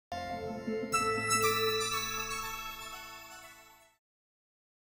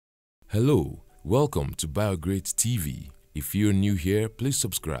Hello, welcome to BioGreat TV. If you're new here, please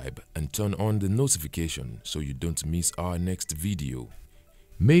subscribe and turn on the notification so you don't miss our next video.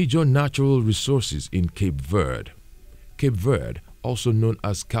 Major natural resources in Cape Verde. Cape Verde, also known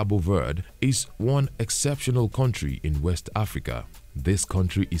as Cabo Verde, is one exceptional country in West Africa. This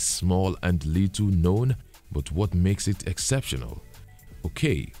country is small and little known, but what makes it exceptional?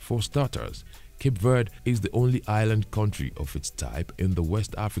 Okay, for starters, Cape Verde is the only island country of its type in the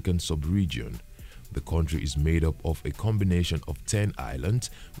West African sub-region. The country is made up of a combination of 10 islands,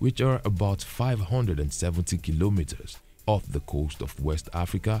 which are about 570 kilometers off the coast of West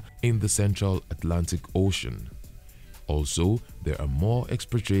Africa in the Central Atlantic Ocean. Also, there are more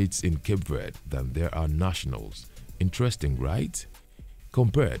expatriates in Cape Verde than there are nationals. Interesting, right?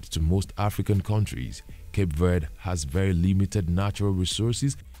 Compared to most African countries, Cape Verde has very limited natural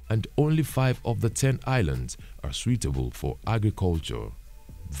resources and only 5 of the 10 islands are suitable for agriculture.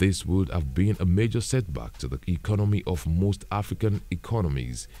 This would have been a major setback to the economy of most African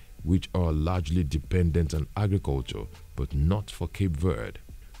economies, which are largely dependent on agriculture, but not for Cape Verde.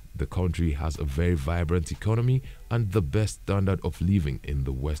 The country has a very vibrant economy and the best standard of living in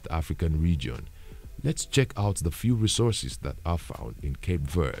the West African region. Let's check out the few resources that are found in Cape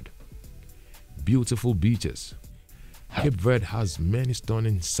Verde. Beautiful beaches. Cape Verde has many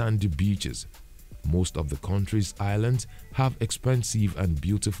stunning sandy beaches. Most of the country's islands have expensive and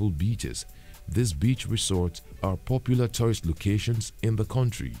beautiful beaches. These beach resorts are popular tourist locations in the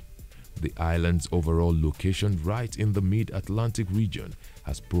country. The island's overall location right in the mid-Atlantic region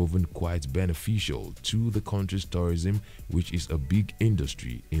has proven quite beneficial to the country's tourism, which is a big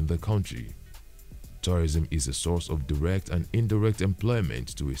industry in the country. Tourism is a source of direct and indirect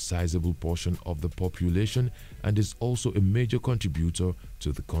employment to a sizable portion of the population and is also a major contributor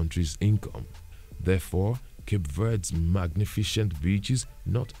to the country's income. Therefore, Cape Verde's magnificent beaches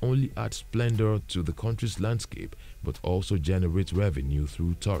not only add splendor to the country's landscape but also generate revenue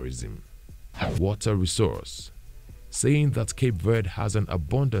through tourism. Water resource. Saying that Cape Verde has an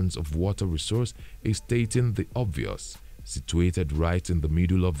abundance of water resource is stating the obvious. Situated right in the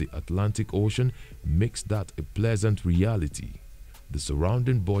middle of the Atlantic Ocean makes that a pleasant reality. The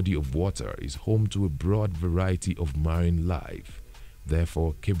surrounding body of water is home to a broad variety of marine life.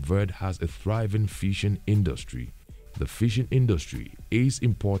 Therefore, Cape Verde has a thriving fishing industry. The fishing industry is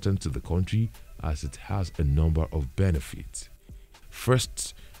important to the country as it has a number of benefits.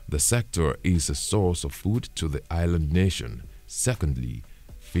 First, the sector is a source of food to the island nation. Secondly,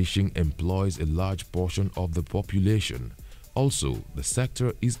 fishing employs a large portion of the population. Also, the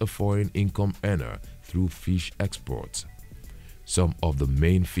sector is a foreign income earner through fish exports. Some of the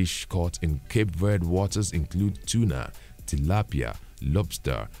main fish caught in Cape Verde waters include tuna, tilapia,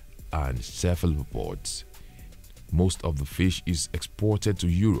 lobster, and cephalopods. Most of the fish is exported to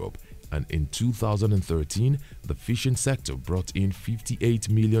Europe, and in 2013, the fishing sector brought in $58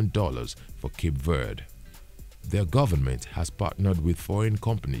 million for Cape Verde. Their government has partnered with foreign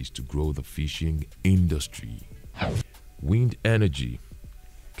companies to grow the fishing industry. Wind energy.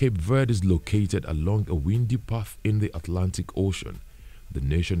 Cape Verde is located along a windy path in the Atlantic Ocean. The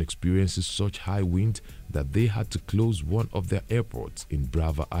nation experiences such high wind that they had to close one of their airports in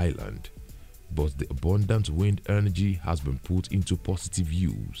Brava Island. But the abundant wind energy has been put into positive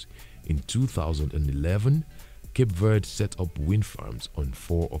use. In 2011, Cape Verde set up wind farms on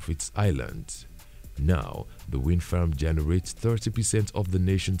 4 of its islands. Now, the wind farm generates 30% of the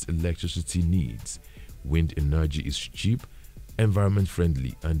nation's electricity needs. Wind energy is cheap,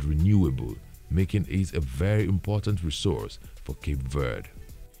 environment-friendly, and renewable, making it a very important resource for Cape Verde.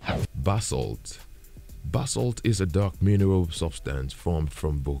 Basalt. Basalt is a dark mineral substance formed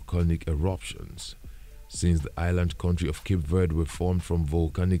from volcanic eruptions. Since the island country of Cape Verde were formed from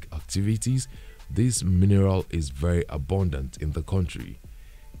volcanic activities, this mineral is very abundant in the country.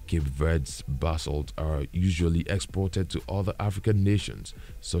 Cape Verde's basalt are usually exported to other African nations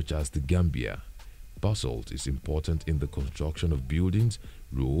such as the Gambia. Basalt is important in the construction of buildings,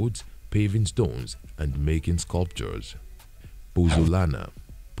 roads, paving stones, and making sculptures. Pozzolana.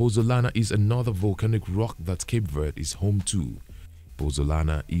 Pozzolana is another volcanic rock that Cape Verde is home to.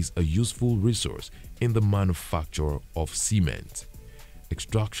 Pozzolana is a useful resource in the manufacture of cement.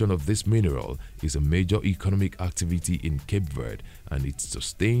 Extraction of this mineral is a major economic activity in Cape Verde and it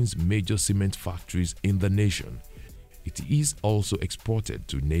sustains major cement factories in the nation. It is also exported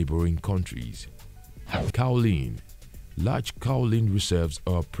to neighboring countries. Kaolin. Large kaolin reserves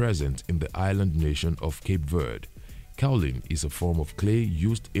are present in the island nation of Cape Verde. Kaolin is a form of clay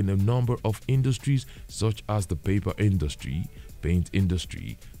used in a number of industries such as the paper industry, paint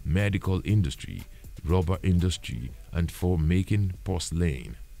industry, medical industry, rubber industry, and for making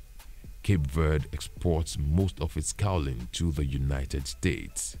porcelain. Cape Verde exports most of its kaolin to the United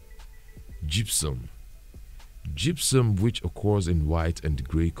States. Gypsum. Gypsum, which occurs in white and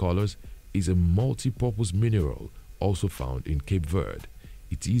gray colors, is a multi-purpose mineral also found in Cape Verde.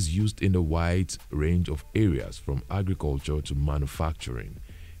 It is used in a wide range of areas from agriculture to manufacturing.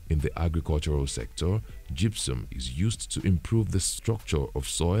 In the agricultural sector, gypsum is used to improve the structure of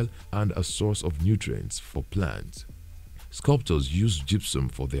soil and a source of nutrients for plants. Sculptors use gypsum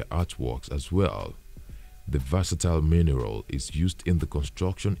for their artworks as well. The versatile mineral is used in the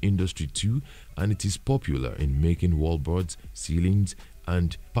construction industry too, and it is popular in making wallboards, ceilings,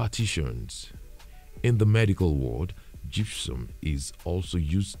 and partitions. In the medical world, gypsum is also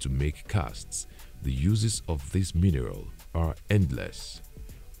used to make casts. The uses of this mineral are endless.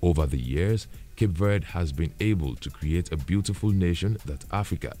 Over the years, Cape Verde has been able to create a beautiful nation that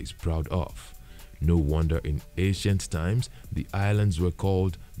Africa is proud of. No wonder in ancient times the islands were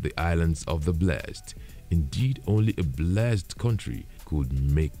called the Islands of the Blessed. Indeed, only a blessed country could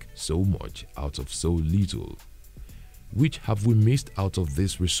make so much out of so little. Which have we missed out of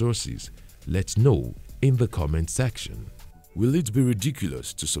these resources? Let's know in the comment section. Will it be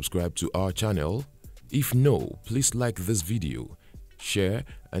ridiculous to subscribe to our channel? If no, please like this video, share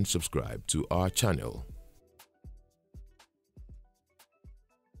and subscribe to our channel.